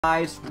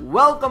Guys,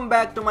 welcome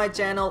back to my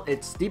channel.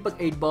 It's Deepak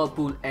 8 Ball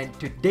Pool, and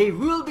today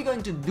we will be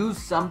going to do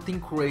something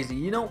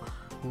crazy.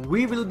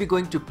 We will be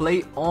going to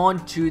play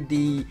onto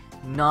the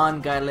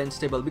non-guideline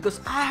table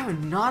because I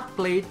have not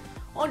played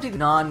onto the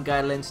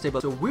non-guideline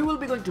table. So we will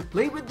be going to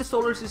play with the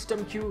solar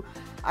system queue.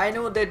 I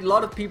know that a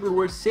lot of people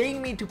were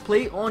saying me to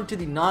play onto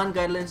the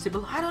non-guideline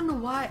table. I don't know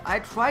why. I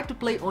tried to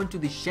play onto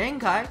the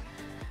Shanghai,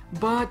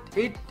 but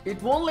it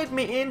won't let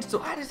me in,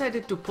 so I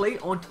decided to play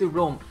onto the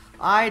Rome.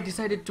 I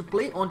decided to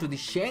play onto the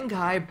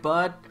Shanghai,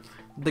 but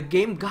the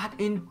game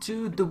got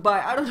into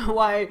Dubai. I don't know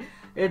why.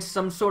 It's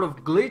some sort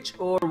of glitch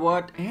or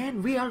what,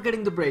 and we are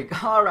getting the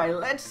break. Alright,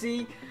 let's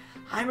see.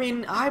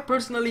 I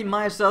personally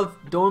myself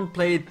don't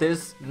play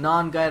this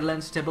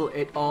non-guideline table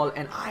at all,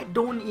 and I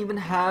don't even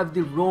have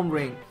the Rome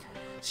ring.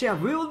 So yeah,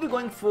 we will be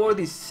going for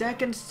the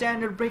second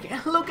standard break,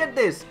 and look at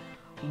this.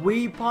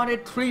 We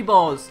potted 3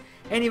 balls.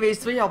 Anyways,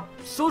 so yeah,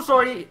 so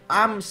sorry.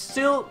 I'm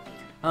still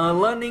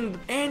learning,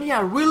 and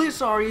yeah, really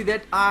sorry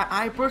that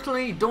I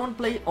personally don't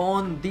play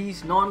on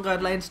these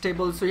non-guidelines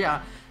tables. So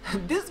yeah,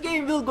 this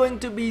game will going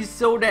to be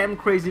so damn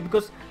crazy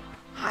because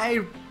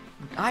I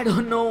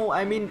don't know.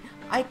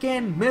 I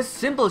can miss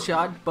simple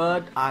shot,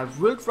 but I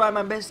will try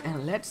my best,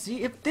 and let's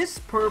see if this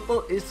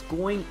purple is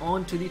going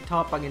on to the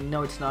top again.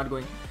 No, it's not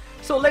going.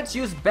 So let's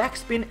use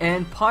backspin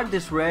and pot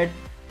this red.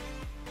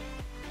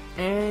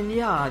 And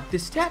yeah, the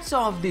stats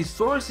of the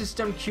solar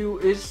system queue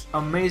is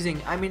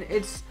amazing.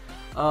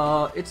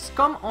 It's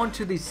come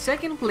onto the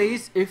second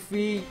place if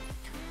we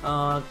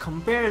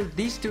compare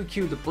these two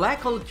queue, the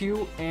black hole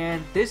queue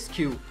and this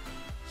queue.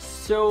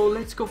 So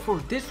let's go for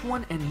this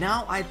one, and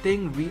now I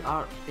think we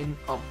are in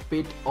a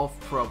bit of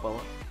trouble.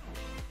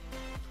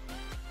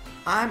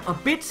 I'm a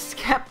bit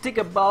skeptic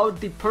about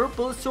the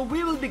purple, so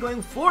we will be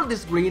going for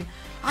this green.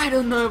 I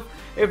don't know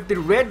if the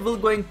red will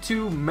going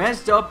to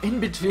mess up in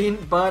between,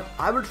 but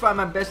I will try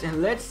my best,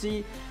 and let's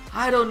see.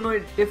 I don't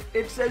know if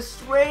it's a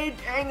straight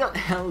angle.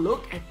 And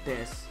look at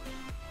this.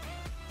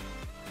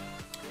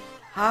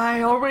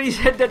 I already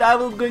said that I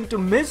was going to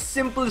miss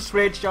simple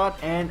straight shot,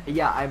 and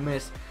yeah, I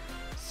missed.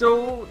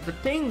 So the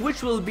thing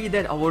which will be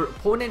that our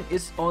opponent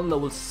is on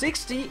level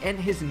 60 and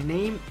his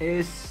name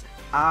is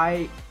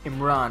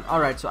Imran.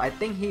 Alright, so I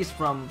think he's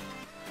from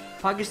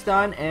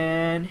Pakistan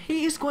and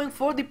he is going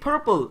for the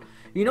purple.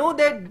 You know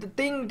that the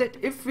thing that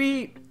if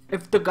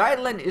the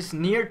guideline is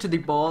near to the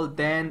ball,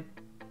 then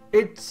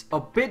it's a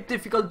bit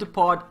difficult to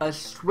pot a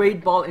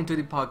straight ball into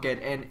the pocket,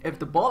 and if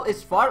the ball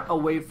is far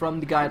away from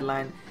the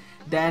guideline,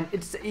 then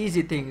it's the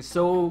easy thing.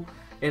 So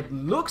it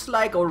looks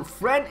like our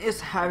friend is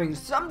having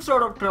some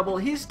sort of trouble.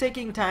 He's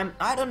taking time.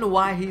 I don't know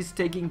why he's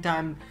taking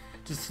time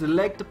to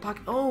select the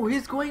pocket. Oh,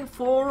 he's going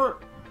for,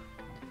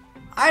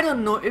 I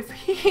don't know if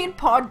he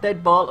pot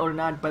that ball or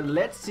not, but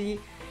let's see.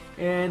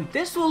 And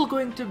this will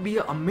going to be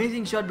an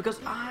amazing shot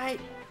because I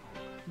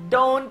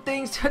don't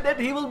think so that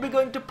he will be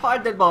going to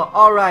pot that ball.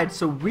 Alright,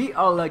 so we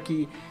are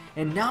lucky,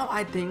 and now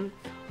I think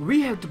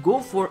we have to go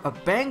for a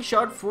bank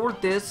shot for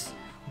this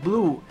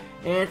blue.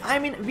 And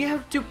we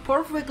have to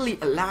perfectly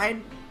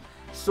align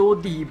so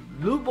the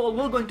blue ball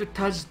will going to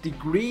touch the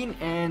green,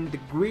 and the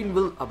green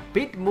will a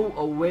bit move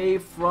away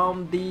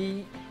from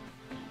the,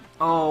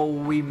 oh,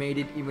 we made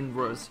it even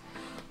worse.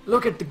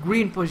 Look at the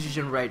green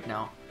position right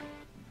now.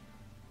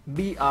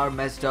 We are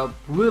messed up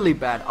really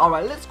bad.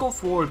 Alright, let's go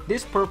for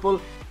this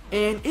purple.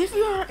 And if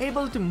you are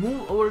able to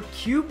move our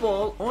cue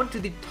ball onto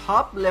the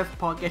top left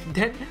pocket,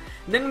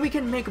 then we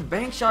can make a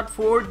bank shot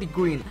for the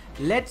green.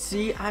 Let's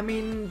see.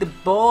 The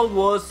ball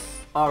was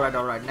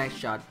alright, nice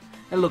shot.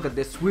 And look at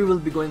this, we will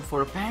be going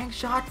for a bank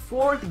shot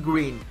for the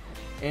green.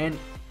 And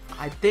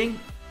I think,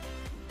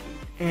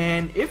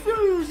 and if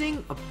you're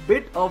using a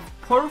bit of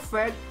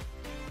perfect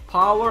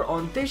power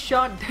on this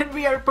shot, then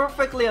we are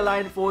perfectly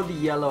aligned for the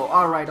yellow.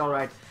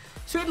 Alright.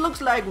 So it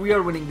looks like we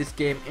are winning this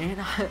game, and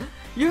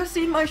you have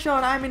seen my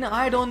shot.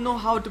 I don't know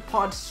how to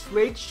pot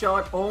straight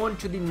shot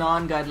onto the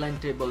non-guideline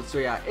table. So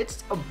yeah,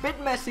 it's a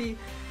bit messy.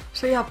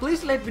 So yeah,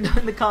 please let me know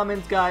in the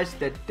comments, guys,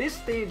 that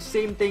this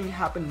same thing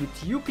happened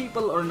with you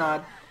people or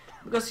not.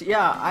 Because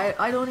yeah,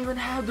 I don't even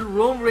have the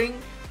Rome ring.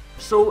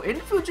 So in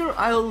the future,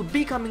 I'll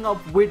be coming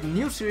up with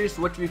new series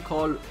what we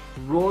call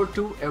Road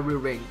to Every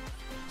Ring.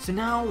 So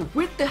now,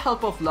 with the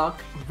help of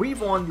luck, we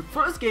won the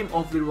first game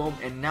of the Rome,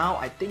 and now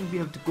I think we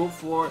have to go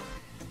for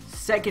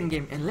second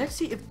game. And let's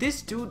see if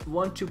this dude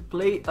want to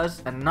play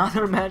us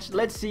another match.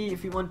 Let's see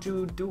if he want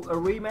to do a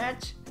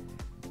rematch.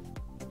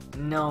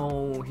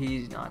 No,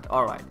 he's not.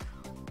 Alright.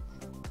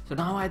 So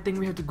now I think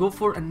we have to go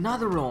for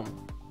another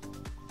Rome.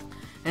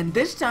 And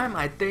this time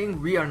I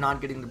think we are not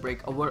getting the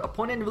break. Our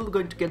opponent will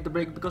going to get the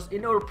break because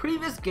in our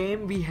previous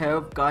game we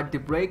have got the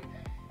break.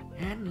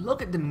 And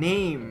look at the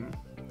name.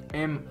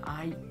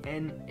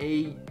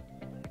 M-I-N-A.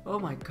 Oh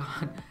my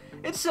god.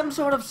 It's some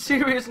sort of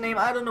serious name.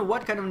 I don't know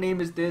what kind of name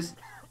is this.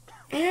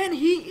 And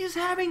he is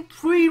having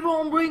 3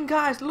 Rome ring,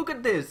 guys. Look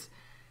at this.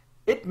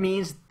 It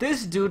means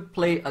this dude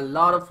play a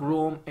lot of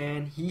Rome,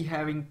 and he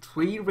having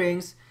 3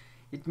 rings.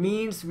 It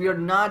means we are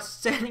not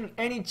standing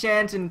any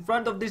chance in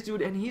front of this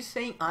dude, and he's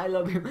saying I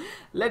love him.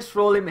 Let's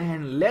roll him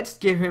and let's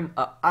give him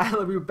a I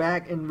love you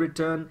back in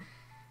return.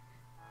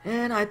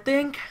 And I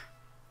think,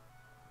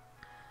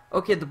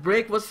 okay, the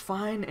break was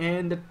fine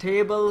and the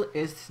table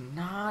is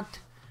not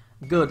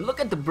good. Look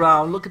at the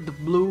brown, look at the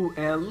blue,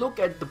 and look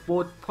at the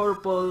both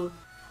purple.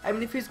 I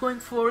mean, if he's going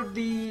for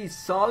the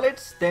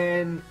solids,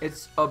 then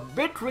it's a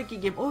bit tricky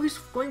game. Oh, he's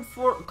going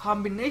for a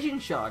combination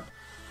shot.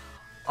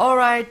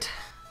 Alright.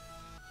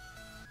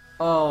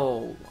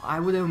 Oh, I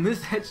would have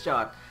missed that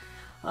shot.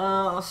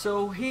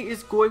 So he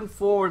is going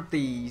for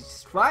the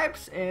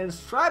stripes, and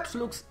stripes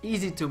looks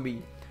easy to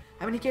me.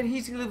 I mean, he can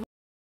easily the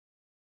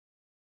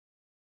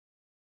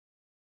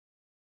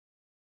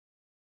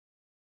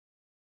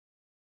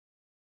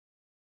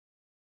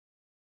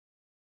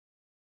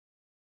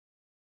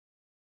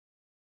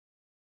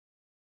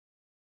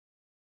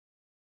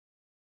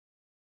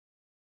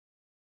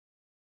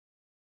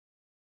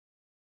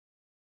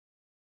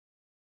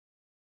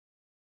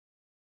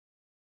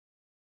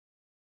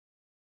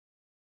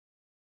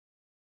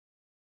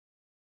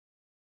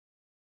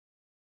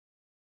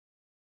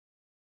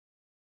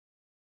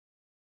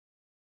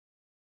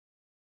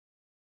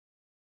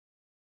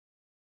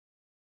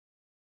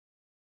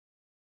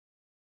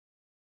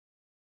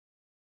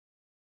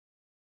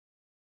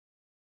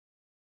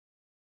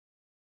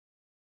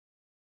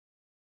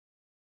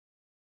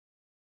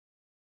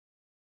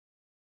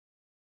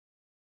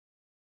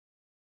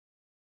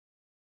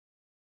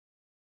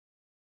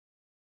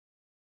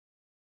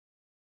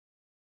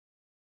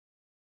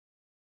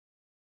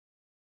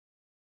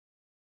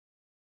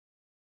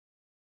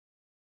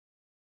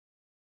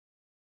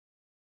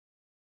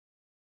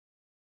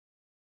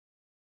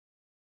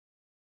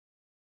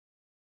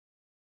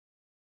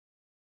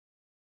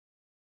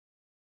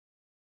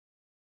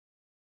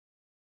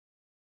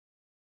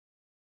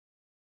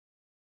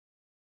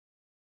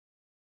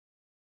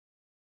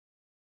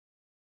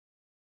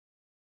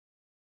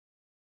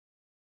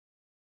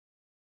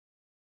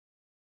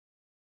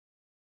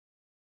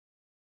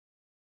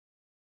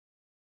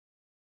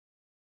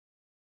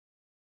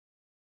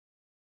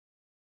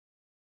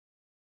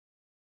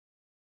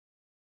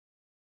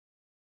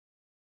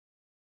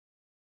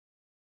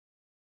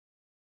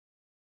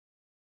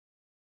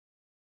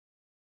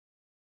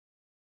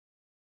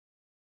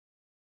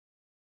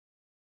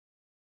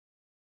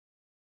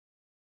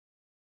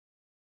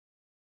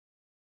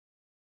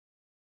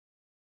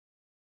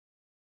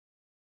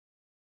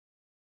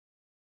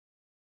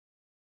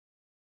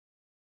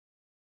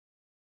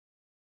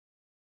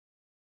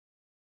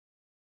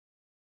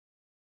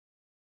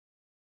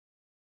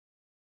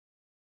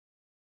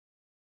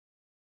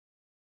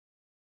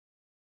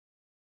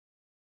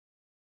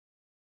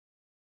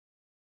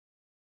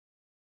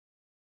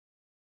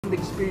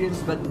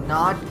experience, but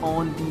not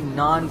on the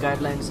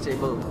non-guidelines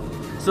table.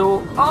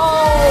 So,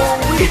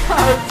 oh, we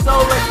are so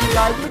lucky,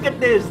 guys. Look at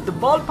this. The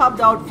ball popped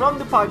out from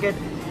the pocket,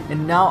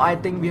 and now I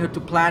think we have to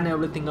plan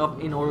everything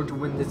up in order to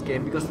win this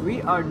game, because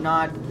we are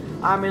not,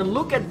 I mean,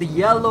 look at the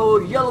yellow.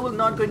 Yellow is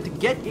not going to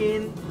get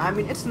in. I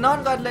mean, it's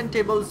non-guideline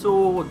table,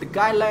 so the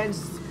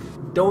guidelines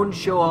don't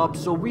show up.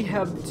 So we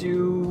have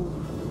to,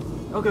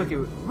 okay,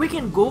 we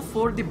can go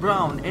for the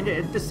brown, and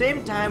at the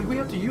same time we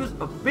have to use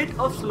a bit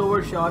of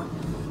slower shot.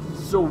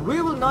 So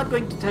we will not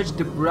going to touch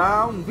the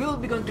brown, we will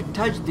be going to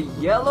touch the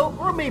yellow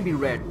or maybe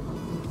red.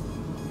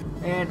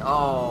 And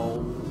oh,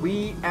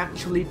 we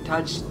actually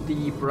touched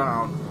the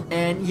brown.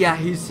 And yeah,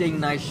 he's saying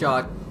nice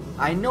shot.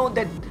 I know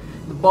that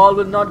the ball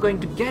will not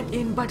going to get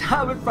in, but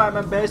I will try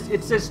my best.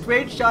 It's a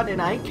straight shot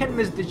and I can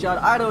miss the shot.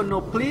 I don't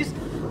know, please.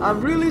 I'm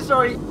really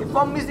sorry if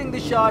I'm missing the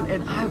shot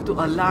and I have to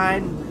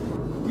align.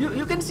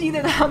 You can see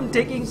that I'm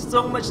taking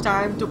so much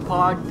time to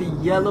park the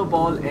yellow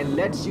ball, and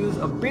let's use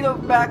a bit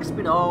of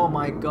backspin. Oh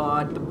my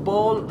god, the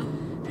ball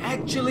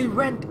actually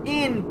went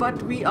in,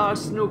 but we are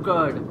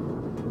snookered.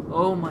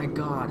 Oh my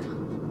god.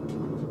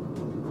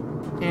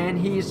 And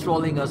he is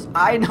trolling us.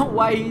 I know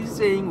why he's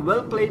saying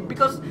well played,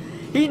 because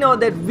he know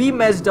that we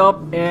messed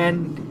up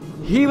and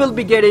he will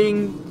be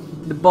getting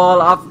the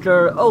ball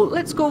after. Oh,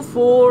 let's go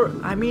for,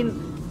 I mean,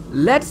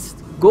 let's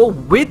go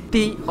with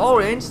the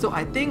orange. So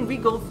I think we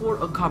go for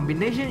a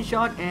combination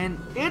shot, and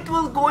it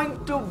will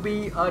going to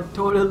be a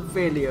total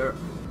failure.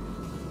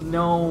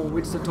 No,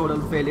 it's a total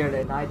failure,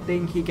 and I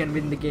think he can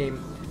win the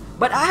game.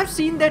 But I have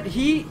seen that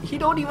he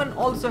don't even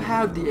also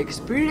have the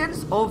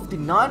experience of the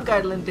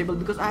non-guideline table,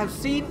 because I have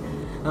seen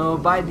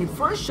by the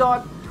first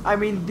shot, I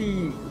mean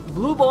the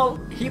blue ball,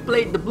 he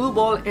played the blue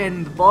ball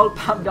and the ball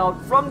popped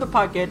out from the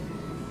pocket.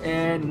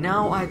 And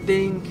now I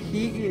think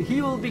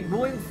he will be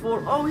going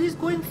for, oh, he's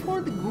going for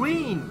the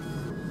green.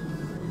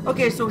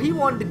 Okay, so he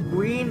wants the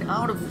green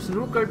out of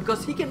snooker,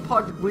 because he can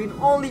pot the green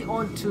only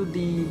onto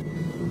the,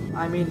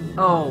 I mean,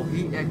 oh,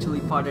 he actually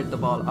potted the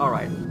ball.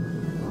 Alright.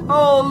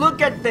 Oh, look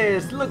at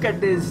this, look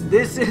at this.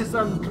 This is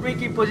some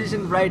tricky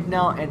position right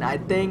now, and I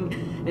think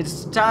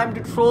it's time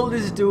to troll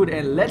this dude,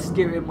 and let's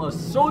give him a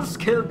so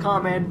skill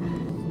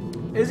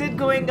comment. Is it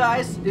going,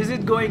 guys? Is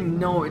it going?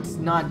 No, it's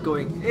not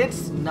going.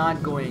 It's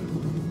not going.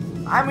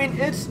 I mean,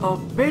 it's a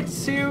bit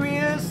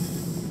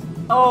serious.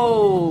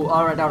 Oh,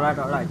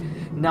 alright.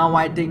 Now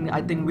I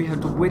think we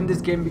have to win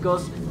this game,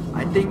 because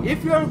I think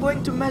if you are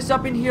going to mess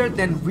up in here,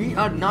 then we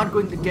are not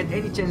going to get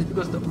any chance,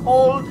 because the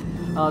all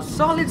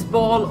solids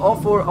ball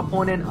of our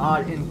opponent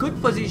are in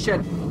good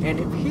position, and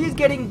if he's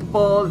getting the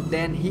ball,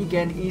 then he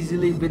can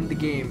easily win the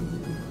game.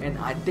 And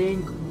I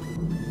think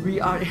we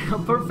are in a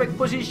perfect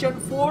position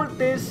for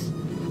this.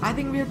 I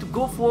think we have to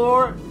go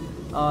for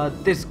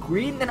this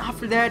green. Then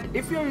after that,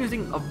 if you are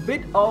using a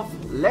bit of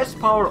less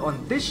power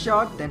on this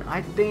shot, then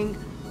I think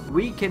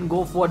we can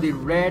go for the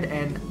red.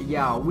 And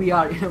yeah, we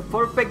are in a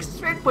perfect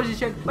straight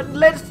position. But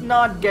let's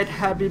not get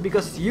happy,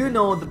 because you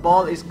know the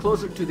ball is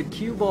closer to the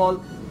cue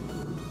ball,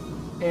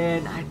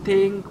 and I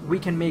think we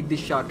can make this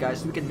shot,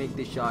 guys. We can make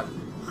this shot.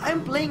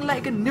 I'm playing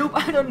like a noob.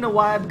 I don't know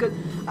why, because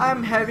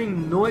I'm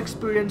having no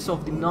experience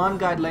of the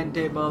non-guideline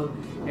table,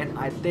 and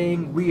I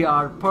think we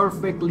are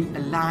perfectly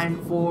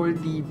aligned for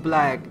the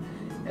black.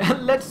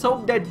 Let's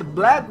hope that the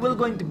black will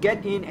going to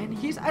get in, and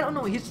I don't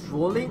know, he's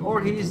trolling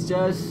or he's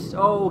just,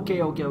 oh,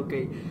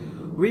 okay.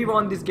 We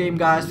won this game,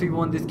 guys. We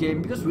won this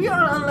game, because we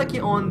are unlucky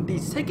on the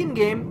second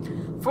game.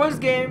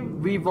 First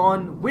game we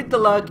won with the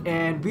luck,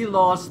 and we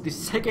lost the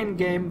second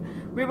game.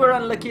 We were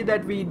unlucky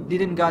that we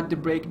didn't got the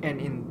break,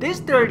 and in this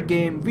third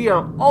game we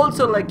are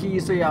also lucky.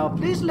 So yeah,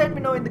 please let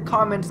me know in the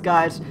comments,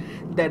 guys,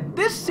 that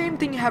this same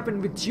thing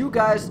happened with you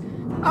guys.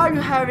 Are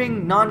you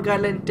having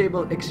non-guideline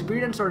table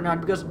experience or not?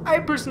 Because I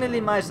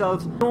personally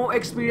myself no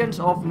experience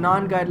of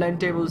non-guideline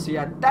tables.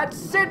 Yeah,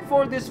 that's it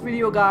for this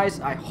video, guys.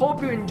 I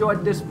hope you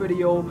enjoyed this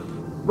video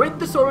with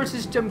the solar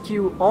system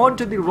queue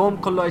onto the Rome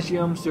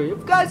Colosseum. So if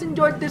you guys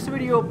enjoyed this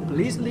video,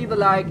 please leave a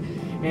like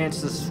and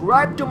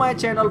subscribe to my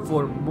channel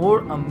for more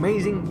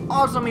amazing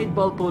awesome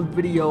 8-ball pool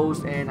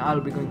videos, and I'll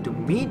be going to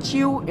meet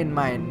you in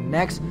my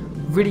next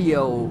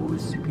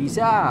videos. Peace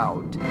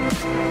out.